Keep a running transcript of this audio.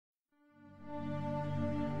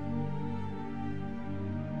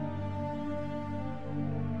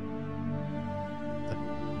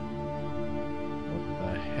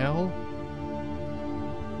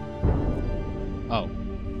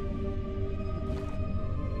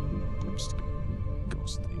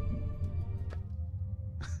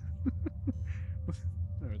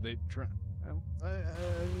they try?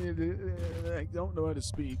 I don't know how to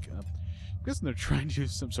speak. I'm guessing they're trying to do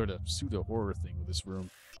some sort of pseudo-horror thing with this room.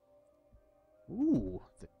 Ooh,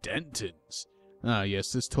 the Dentons. Ah,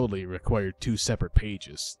 yes, this totally required 2 separate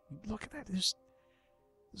pages. Look at that. There's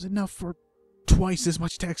enough for twice as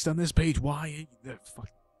much text on this page. Why? Fuck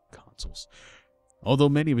consoles. Although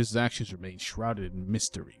many of his actions remain shrouded in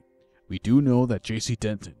mystery, we do know that J.C.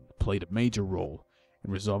 Denton played a major role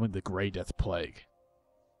in resolving the Grey Death Plague.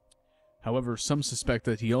 However, some suspect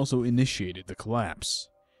that he also initiated the collapse.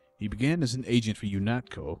 He began as an agent for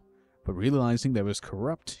UNATCO, but realizing that it was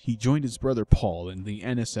corrupt, he joined his brother Paul in the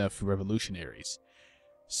NSF Revolutionaries.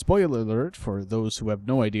 Spoiler alert for those who have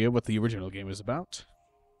no idea what the original game is about.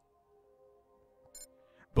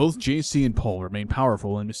 Both JC and Paul remain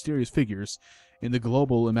powerful and mysterious figures in the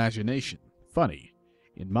global imagination. Funny,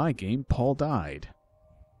 in my game, Paul died.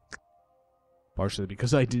 Partially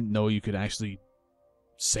because I didn't know you could actually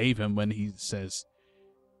save him when he says,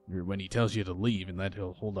 or when he tells you to leave, and that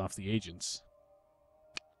he'll hold off the agents.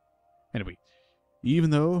 Anyway,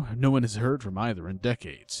 even though no one has heard from either in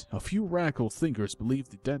decades, a few radical thinkers believe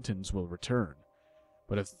the Dentons will return,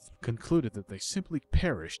 but have concluded that they simply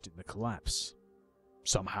perished in the collapse.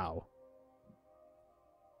 Somehow.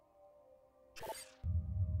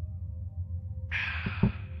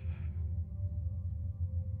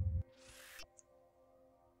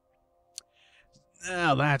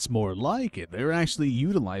 Now that's more like it. They're actually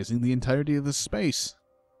utilizing the entirety of the space.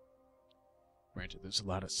 Granted, there's a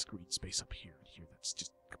lot of screen space up here and here that's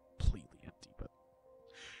just completely empty, but...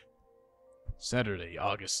 Saturday,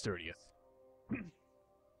 August 30th.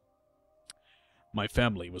 My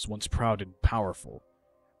family was once proud and powerful,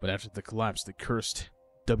 but after the collapse, the cursed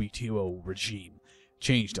WTO regime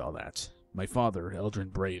changed all that. My father,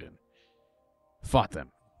 Eldrin Braden, fought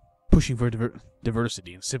them, pushing for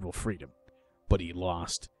diversity and civil freedom. But he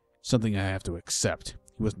lost, something I have to accept.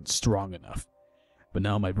 He wasn't strong enough. But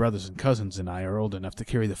now my brothers and cousins and I are old enough to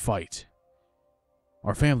carry the fight.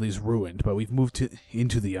 Our family's ruined, but we've moved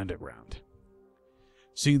into the underground.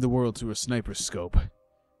 Seeing the world through a sniper's scope,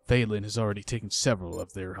 Phelan has already taken several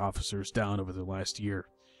of their officers down over the last year,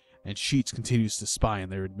 and Sheets continues to spy on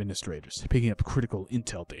their administrators, picking up critical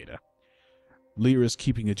intel data. Lear is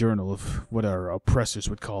keeping a journal of what our oppressors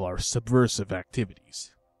would call our subversive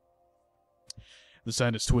activities. The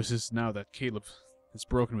scientist twist is now that Caleb has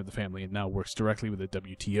broken with the family and now works directly with the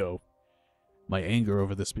WTO. My anger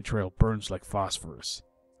over this betrayal burns like phosphorus.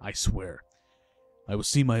 I swear, I will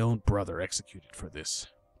see my own brother executed for this.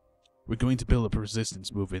 We're going to build a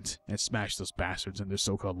resistance movement and smash those bastards and their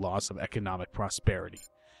so-called loss of economic prosperity.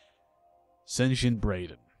 Senjin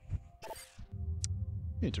Braden.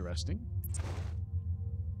 Interesting.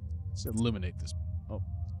 Let's eliminate this. Oh,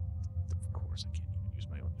 of course, I can't even use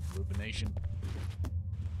my own illumination.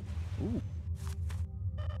 Ooh.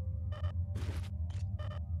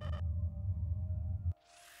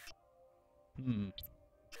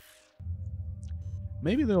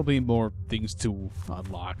 Maybe there'll be more things to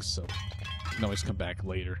unlock, so I can always come back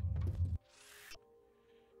later.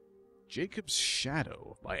 Jacob's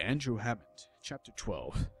Shadow by Andrew Hammond, Chapter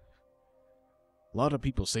 12. A lot of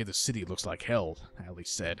people say the city looks like hell, Allie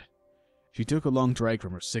said. She took a long drag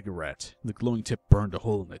from her cigarette. The glowing tip burned a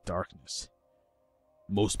hole in the darkness.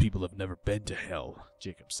 Most people have never been to hell,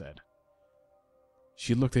 Jacob said.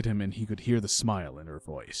 She looked at him and he could hear the smile in her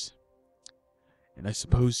voice. And I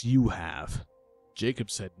suppose you have.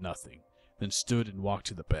 Jacob said nothing, then stood and walked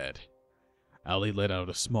to the bed. Allie let out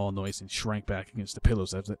a small noise and shrank back against the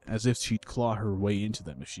pillows as if she'd claw her way into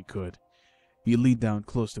them if she could. He leaned down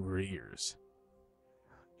close to her ears.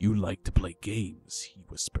 You like to play games, he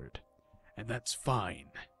whispered, and that's fine.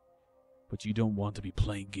 But you don't want to be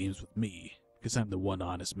playing games with me, because I'm the one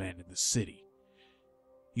honest man in the city.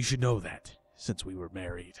 You should know that, since we were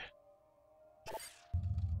married.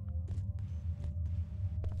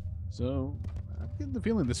 So, I'm getting the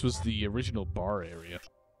feeling this was the original bar area.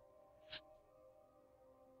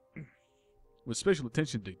 With special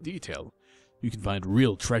attention to detail, you can find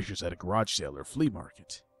real treasures at a garage sale or flea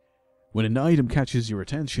market. When an item catches your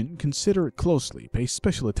attention, consider it closely. Pay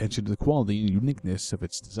special attention to the quality and uniqueness of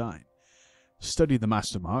its design. Study the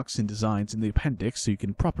master marks and designs in the appendix so you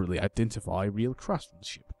can properly identify real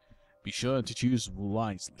craftsmanship. Be sure to choose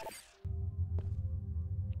wisely.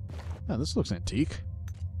 Oh, this looks antique.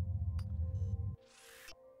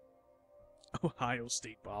 Ohio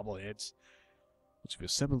State bobbleheads. Once you've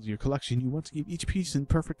assembled your collection, you want to keep each piece in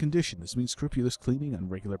perfect condition. This means scrupulous cleaning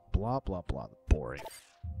and regular blah blah blah. Boring.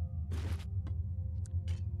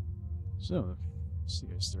 So, let's see,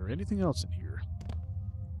 is there anything else in here?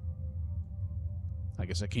 I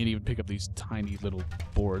guess I can't even pick up these tiny little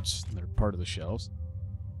boards. They're part of the shelves.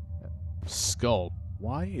 Skull.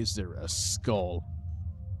 Why is there a skull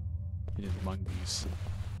hidden among these?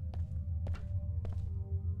 At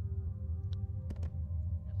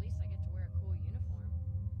least I get to wear a cool uniform.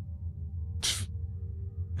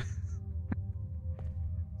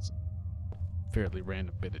 It's a fairly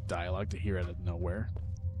random bit of dialogue to hear out of nowhere.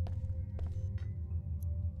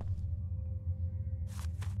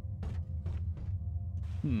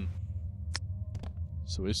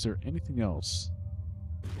 So is there anything else?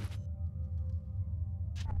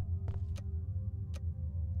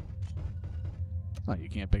 Oh, you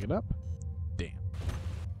can't pick it up? Damn.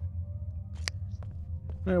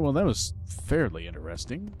 Alright, well that was fairly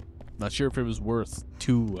interesting. Not sure if it was worth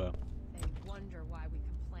two They wonder why we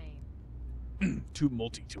complain. two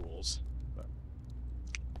multi-tools. But,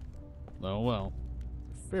 oh well.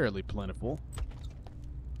 Fairly plentiful.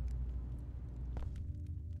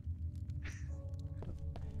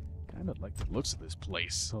 Kinda like the looks of this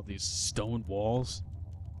place. All these stone walls.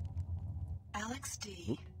 Alex D.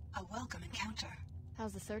 Oop. A welcome encounter.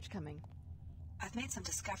 How's the search coming? I've made some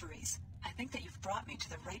discoveries. I think that you've brought me to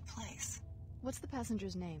the right place. What's the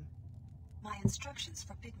passenger's name? My instructions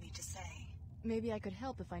forbid me to say. Maybe I could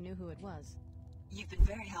help if I knew who it was. You've been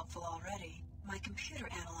very helpful already. My computer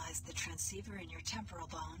analyzed the transceiver in your temporal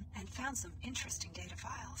bone and found some interesting data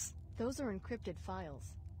files. Those are encrypted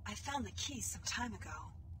files. I found the keys some time ago.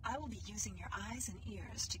 I will be using your eyes and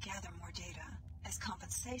ears to gather more data. As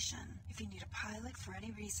compensation, if you need a pilot for any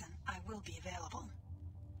reason, I will be available.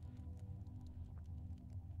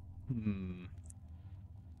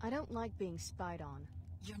 I don't like being spied on.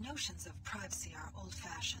 Your notions of privacy are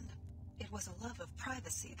old-fashioned. It was a love of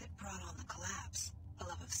privacy that brought on the collapse. A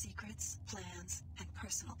love of secrets, plans, and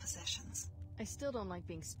personal possessions. I still don't like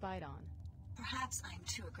being spied on. Perhaps I'm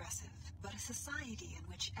too aggressive, but a society in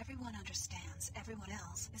which everyone understands everyone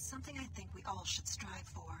else is something I think we all should strive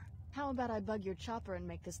for. How about I bug your chopper and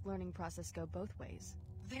make this learning process go both ways?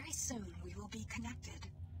 Very soon we will be connected.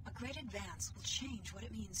 A great advance will change what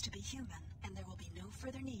it means to be human, and there will be no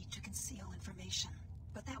further need to conceal information.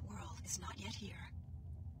 But that world is not yet here.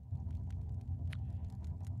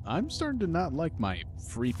 I'm starting to not like my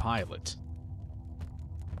free pilot.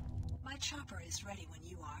 My chopper is ready when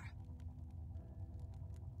you are.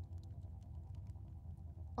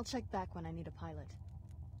 I'll check back when I need a pilot.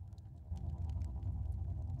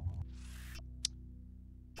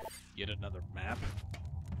 Yet another map.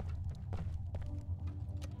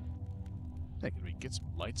 Hey, can we get some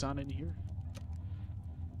lights on in here?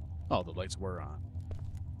 Oh, the lights were on.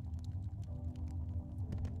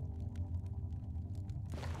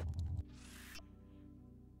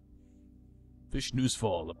 Fish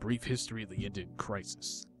Newsfall, a brief history of the Indian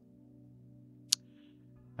crisis.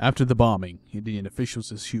 After the bombing, Indian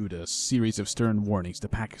officials issued a series of stern warnings to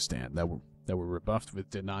Pakistan that were rebuffed with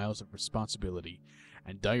denials of responsibility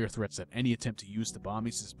and dire threats that any attempt to use the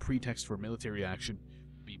bombings as pretext for military action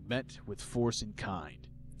would be met with force in kind.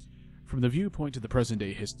 From the viewpoint of the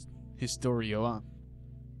present-day historiographer,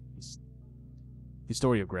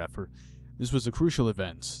 this was a crucial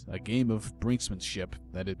event, a game of brinksmanship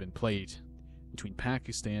that had been played between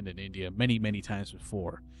Pakistan and India many, many times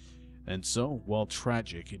before. And so, while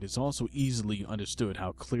tragic, it is also easily understood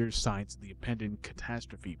how clear signs of the impending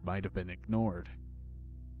catastrophe might have been ignored.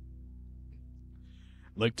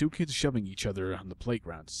 Like two kids shoving each other on the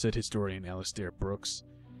playground, said historian Alistair Brooks,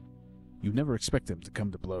 you never expect them to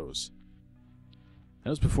come to blows. That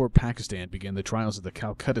was before Pakistan began the trials of the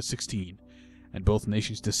Calcutta 16, and both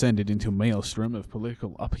nations descended into a maelstrom of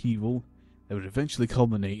political upheaval that would eventually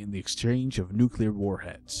culminate in the exchange of nuclear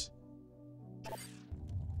warheads.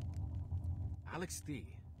 Alex D.,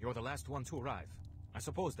 you're the last one to arrive. I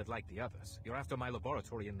suppose that, like the others, you're after my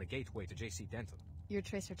laboratory in the gateway to J.C. Denton. You're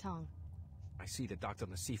Tracer Tong. I see that Dr.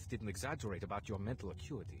 Nassif didn't exaggerate about your mental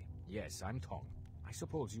acuity. Yes, I'm Tong. I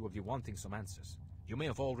suppose you will be wanting some answers. You may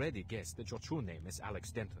have already guessed that your true name is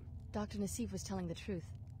Alex Denton. Dr. Nassif was telling the truth.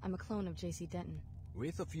 I'm a clone of J.C. Denton.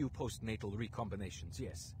 With a few postnatal recombinations,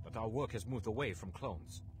 yes, but our work has moved away from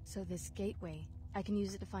clones. So this gateway, I can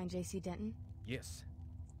use it to find J.C. Denton? Yes.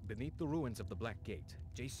 Beneath the ruins of the Black Gate,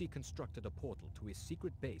 J.C. constructed a portal to his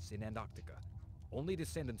secret base in Antarctica. Only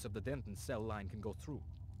descendants of the Denton cell line can go through.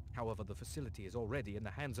 However, the facility is already in the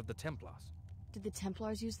hands of the Templars. Did the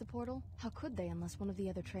Templars use the portal? How could they unless one of the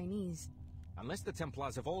other trainees? Unless the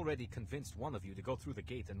Templars have already convinced one of you to go through the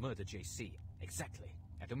gate and murder J.C. Exactly.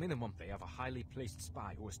 At a minimum, they have a highly placed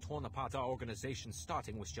spy who has torn apart our organization,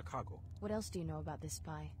 starting with Chicago. What else do you know about this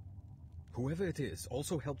spy? Whoever it is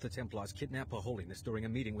also helped the Templars kidnap Her Holiness during a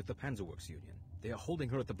meeting with the Panzerworks Union. They are holding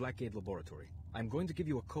her at the Blackgate Laboratory. I'm going to give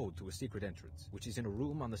you a code to a secret entrance, which is in a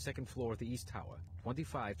room on the second floor of the East Tower,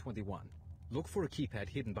 2521. Look for a keypad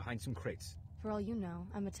hidden behind some crates. For all you know,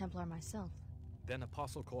 I'm a Templar myself. Then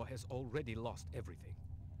Apostle Corps has already lost everything.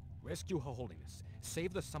 Rescue Her Holiness.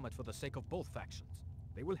 Save the summit for the sake of both factions.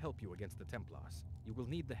 They will help you against the Templars. You will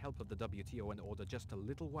need the help of the WTO in order just a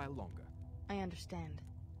little while longer. I understand.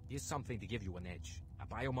 Here's something to give you an edge. A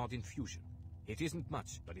biomod infusion. It isn't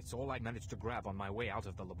much, but it's all I managed to grab on my way out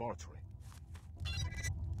of the laboratory.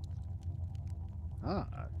 Ah,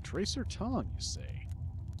 Tracer Tong, you say?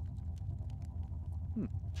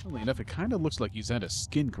 Funnily enough, it kind of looks like he's had a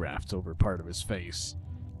skin graft over part of his face.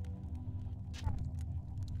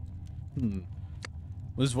 Well,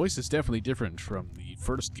 his voice is definitely different from the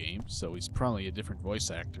first game, so he's probably a different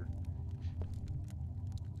voice actor.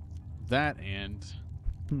 That and...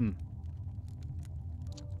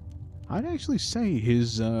 I'd actually say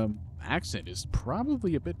his accent is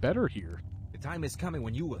probably a bit better here. The time is coming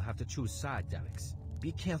when you will have to choose sides, Alex.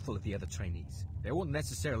 Be careful of the other trainees. They won't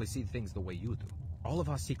necessarily see things the way you do. All of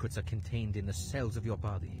our secrets are contained in the cells of your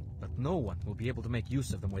body, but no one will be able to make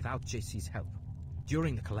use of them without JC's help.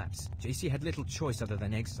 During the collapse, JC had little choice other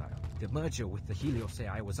than exile. The merger with the Helios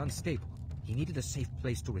AI was unstable. He needed a safe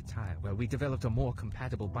place to retire, where we developed a more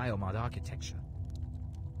compatible biomod architecture.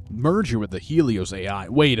 Merger with the Helios AI.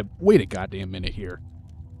 Wait a goddamn minute here.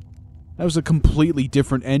 That was a completely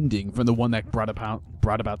different ending from the one that brought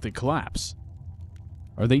about the collapse.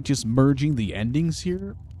 Are they just merging the endings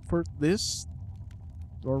here for this?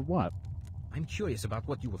 Or what? I'm curious about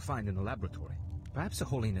what you will find in the laboratory. Perhaps Her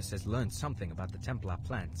Holiness has learned something about the Templar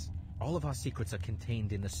plans. All of our secrets are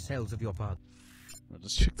contained in the cells of your body. Well,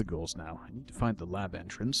 let's check the goals now. I need to find the lab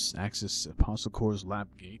entrance. Access Apostle Corps lab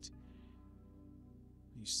gate.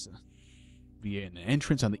 Via an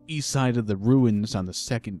entrance on the east side of the ruins on the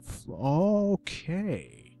second floor.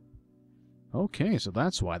 Okay. Okay, so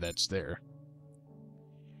that's why that's there.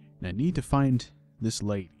 And I need to find this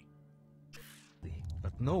lady.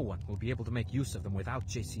 But no one will be able to make use of them without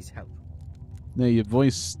JC's help. No, your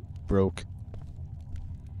voice broke.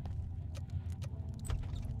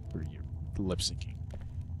 Or your lip syncing.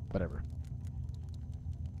 Whatever.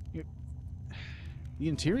 The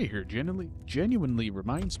interior here genuinely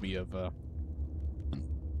reminds me of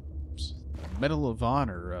Medal of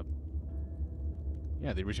Honor.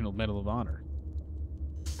 Yeah, the original Medal of Honor.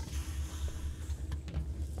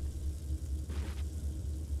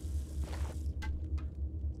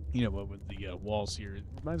 You know what, with the walls here, it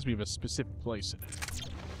reminds me of a specific place in it.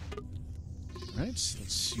 Alright,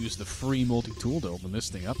 let's use the free multi-tool to open this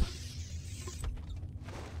thing up.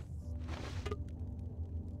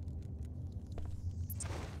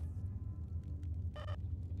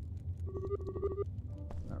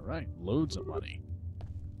 Alright, loads of money.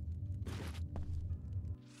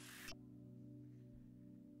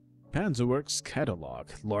 Panzerworks Catalog,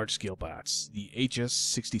 large-scale bots. The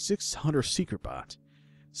HS-66 Hunter Secret Bot.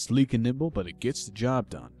 Sleek and nimble, but it gets the job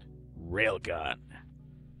done. Railgun.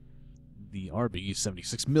 The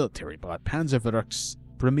RB-76 military bot. Panzerwerks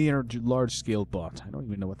premier large-scale bot. I don't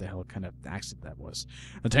even know what the hell kind of accent that was.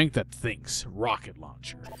 A tank that thinks. Rocket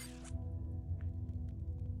launcher.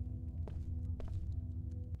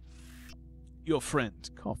 Your friend,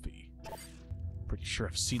 coffee. Pretty sure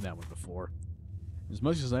I've seen that one before. As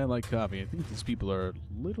much as I like coffee, I think these people are a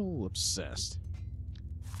little obsessed.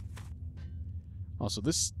 Also,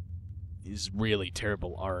 this is really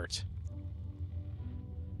terrible art.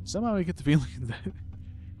 Somehow I get the feeling that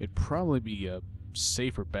it'd probably be a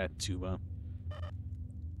safer bet to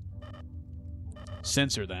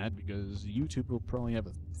censor that, because YouTube will probably have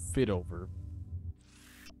a fit over.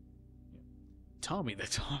 Tommy the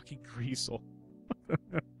Talking Greasel.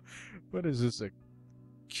 What is this, a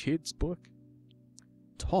kid's book?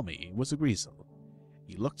 Tommy was a greasel.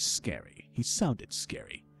 He looked scary. He sounded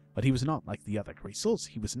scary. But he was not like the other greasels.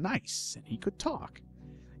 He was nice, and he could talk.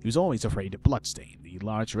 He was always afraid of Bloodstain, the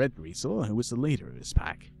large red greasel who was the leader of his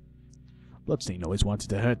pack. Bloodstain always wanted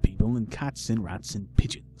to hurt people, and cats and rats and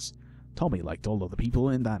pigeons. Tommy liked all of the people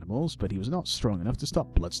and animals, but he was not strong enough to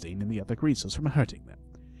stop Bloodstain and the other greasels from hurting them.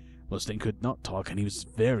 Bloodstain could not talk, and he was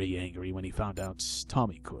very angry when he found out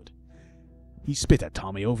Tommy could. He spit at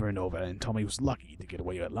Tommy over and over, and Tommy was lucky to get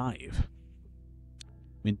away alive.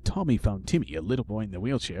 When Tommy found Timmy, a little boy in the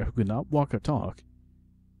wheelchair who could not walk or talk,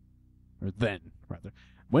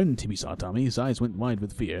 when Timmy saw Tommy, his eyes went wide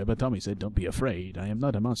with fear, but Tommy said, "Don't be afraid. I am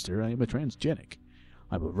not a monster. I am a transgenic.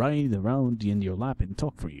 I will ride around in your lap and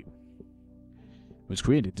talk for you. I was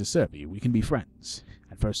created to serve you. We can be friends."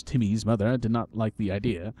 At first, Timmy's mother did not like the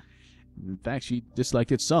idea, In fact, she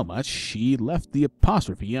disliked it so much, she left the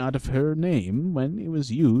apostrophe out of her name when it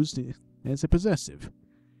was used as a possessive.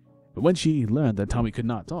 But when she learned that Tommy could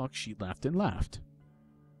not talk, she laughed and laughed.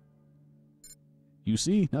 You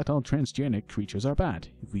see, not all transgenic creatures are bad.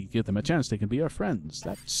 If we give them a chance, they can be our friends.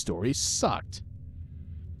 That story sucked.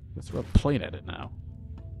 Let's throw a plate at it now.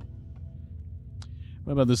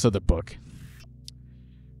 What about this other book?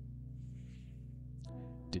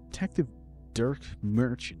 Detective Dirk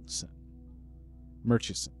Murchison.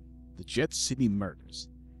 The Jet City Murders.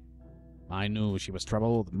 I knew she was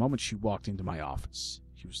trouble the moment she walked into my office.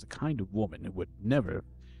 She was the kind of woman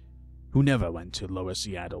who never went to Lower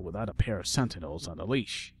Seattle without a pair of sentinels on a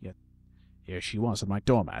leash. Yet here she was on my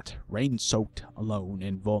doormat, rain-soaked, alone,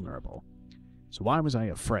 and vulnerable. So why was I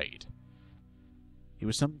afraid? He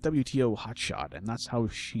was some WTO hotshot, and that's how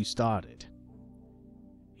she started.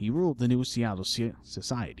 He ruled the new Seattle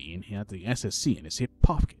society, and he had the SSC in his hip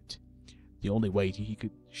pocket. The only way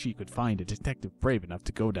she could find a detective brave enough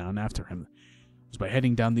to go down after him was by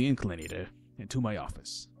heading down the inclinator into my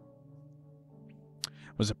office.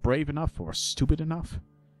 Was it brave enough or stupid enough?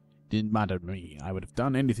 Didn't matter to me. I would have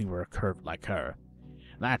done anything for a curve like her.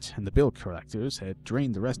 That and the bill collectors had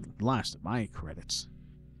drained the last of my credits.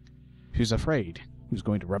 She was afraid he was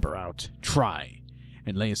going to rub her out, try,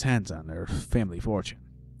 and lay his hands on her family fortune.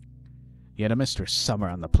 He had a mistress somewhere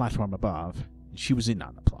on the platform above, and she was in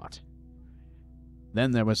on the plot.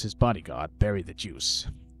 Then there was his bodyguard, Barry the Juice.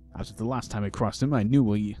 After the last time I crossed him, I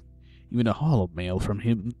knew even a hollow mail from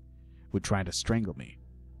him would try to strangle me.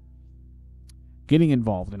 Getting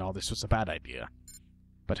involved in all this was a bad idea.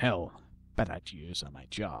 But hell, bad ideas are my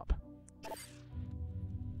job.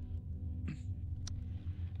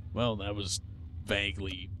 Well, that was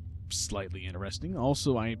vaguely, slightly interesting.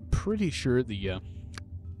 Also, I'm pretty sure the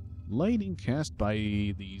lighting cast by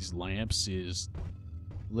these lamps is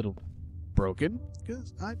a little broken,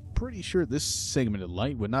 because I'm pretty sure this segment of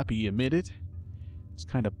light would not be emitted. It's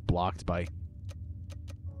kind of blocked by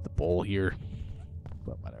the bowl here,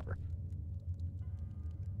 but whatever.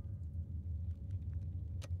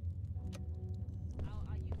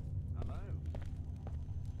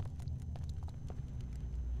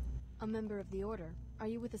 A member of the Order. Are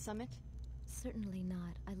you with the Summit? Certainly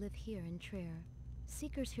not. I live here in Trier.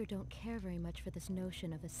 Seekers here don't care very much for this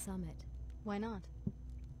notion of a summit. Why not?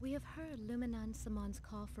 We have heard Luminan Samon's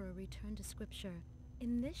call for a return to Scripture.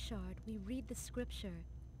 In this shard, we read the Scripture,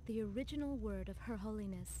 the original word of Her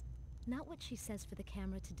Holiness, not what she says for the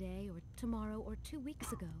camera today or tomorrow or 2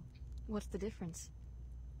 weeks ago. What's the difference?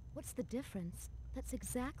 What's the difference? That's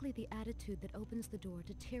exactly the attitude that opens the door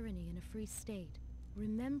to tyranny in a free state,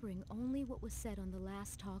 remembering only what was said on the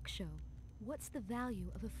last talk show. What's the value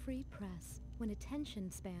of a free press when attention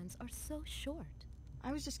spans are so short?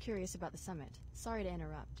 I was just curious about the Summit. Sorry to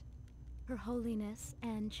interrupt. Her Holiness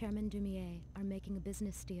and Chairman Dumier are making a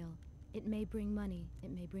business deal. It may bring money, it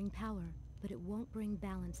may bring power, but it won't bring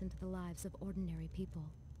balance into the lives of ordinary people.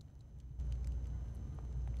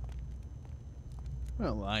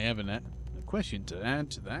 Well, I have a question to add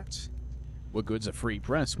to that. What good's a free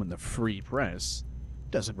press when the free press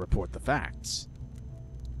doesn't report the facts?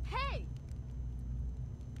 Hey!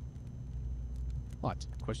 What?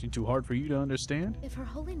 Question too hard for you to understand? If Her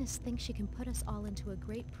Holiness thinks she can put us all into a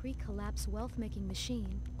great pre-collapse wealth-making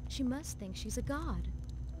machine, she must think she's a god.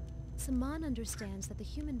 Saman understands that the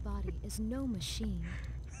human body is no machine.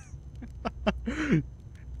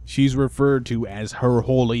 She's referred to as Her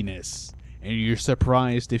Holiness, and you're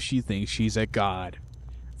surprised if she thinks she's a god.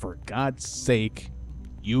 For God's sake,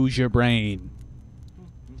 use your brain.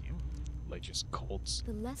 Damn, religious cults.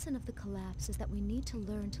 The lesson of the collapse is that we need to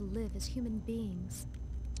learn to live as human beings.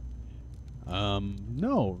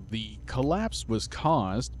 No. The collapse was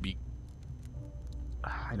caused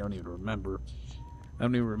I don't even remember.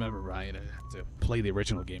 Right? I have to play the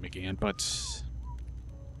original game again, but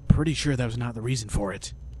pretty sure that was not the reason for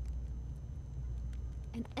it.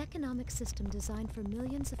 An economic system designed for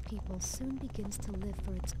millions of people soon begins to live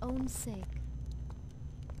for its own sake.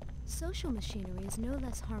 Social machinery is no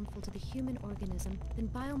less harmful to the human organism than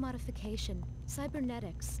biomodification,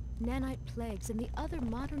 cybernetics, nanite plagues, and the other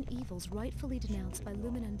modern evils rightfully denounced by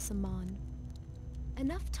Luminan Saman.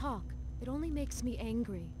 Enough talk. It only makes me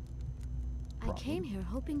angry. I came here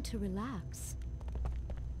hoping to relax.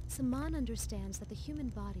 Saman understands that the human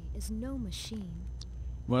body is no machine.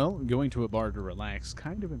 Well, going to a bar to relax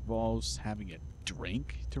kind of involves having a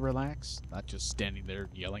drink to relax, not just standing there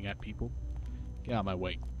yelling at people. Get out of my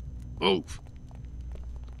way. Move!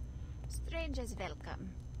 Strangers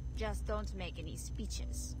welcome. Just don't make any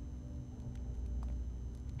speeches.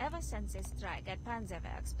 Ever since the strike at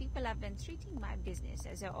Panzerwerks, people have been treating my business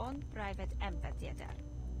as their own private amphitheater.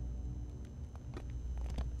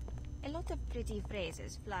 A lot of pretty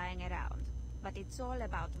phrases flying around, but it's all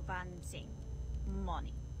about one thing: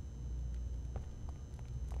 money.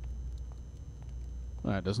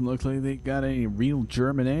 Well, it doesn't look like they got any real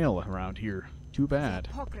German ale around here. Too bad. The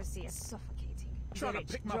hypocrisy is suffocating. Trying The to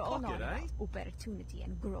rich pick my drone pocket, on eh? about opportunity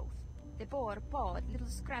and growth. The poor poured little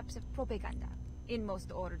scraps of propaganda. In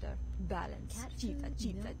most order, balance, Cat cheetah, food,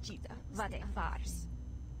 cheetah, milk, cheetah. is What the a other farce.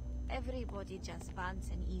 Everybody just wants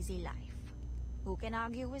an easy life. Who can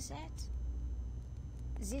argue with that?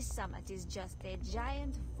 This summit is just a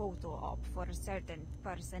giant photo op for certain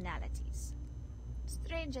personalities.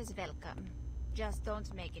 Strangers welcome. Just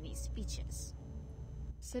don't make any speeches.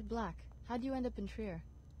 Sid Black, how'd you end up in Trier?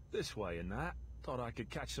 This way and that. Thought I could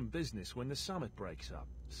catch some business when the summit breaks up.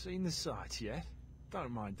 Seen the sights yet?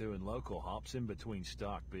 Don't mind doing local hops in between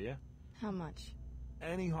stock beer. How much?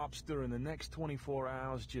 Any hops during the next 24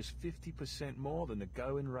 hours, just 50% more than the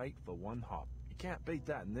going rate for one hop. You can't beat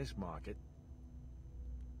that in this market.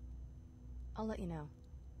 I'll let you know.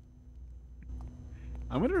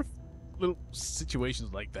 I wonder if little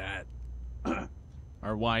situations like that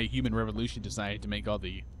are why Human Revolution decided to make all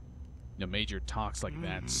the major talks like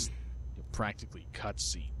that practically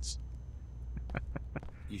cutscenes.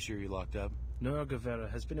 You sure you're locked up? Noah Guevara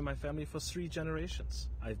has been in my family for 3 generations.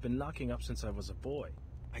 I've been locking up since I was a boy.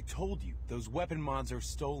 I told you, those weapon mods are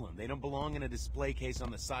stolen. They don't belong in a display case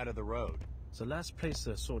on the side of the road. The last place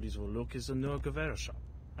the sorties will look is the Noah Guevara shop.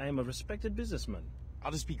 I am a respected businessman.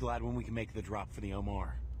 I'll just be glad when we can make the drop for the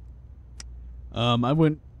Omar. I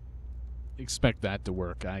wouldn't expect that to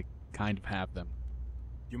work. I kind of have them.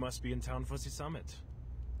 You must be in town for the summit.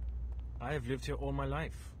 I have lived here all my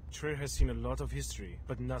life. Trier has seen a lot of history,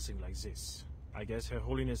 but nothing like this. I guess Her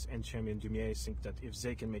Holiness and Champion Dumier think that if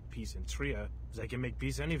they can make peace in Trier, they can make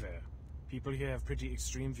peace anywhere. People here have pretty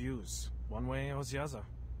extreme views, one way or the other.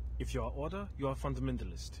 If you are Order, you are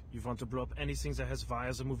fundamentalist. You want to blow up anything that has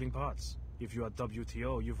wires or moving parts. If you are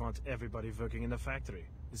WTO, you want everybody working in the factory.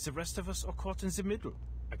 The rest of us are caught in the middle.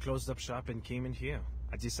 I closed up shop and came in here.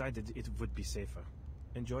 I decided it would be safer.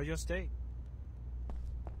 Enjoy your stay.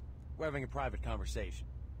 We're having a private conversation.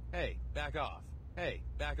 Hey, back off. Hey,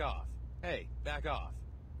 back off. Hey, back off.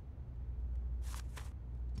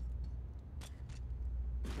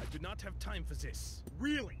 I do not have time for this.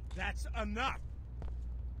 Really? That's enough!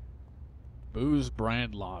 Booze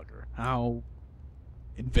brand lager. How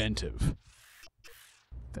inventive.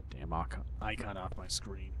 That damn icon off my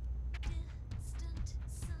screen.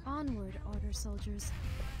 Onward, Order soldiers.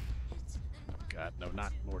 God, no,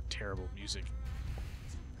 not more terrible music.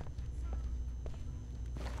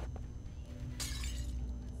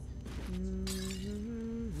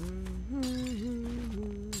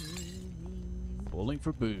 Bowling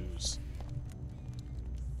for booze.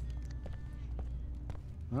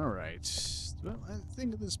 Alright. Well, I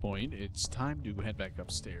think at this point it's time to head back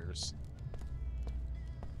upstairs.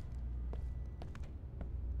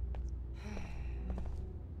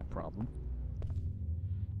 Problem.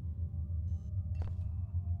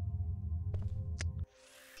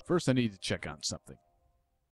 First, I need to check on something.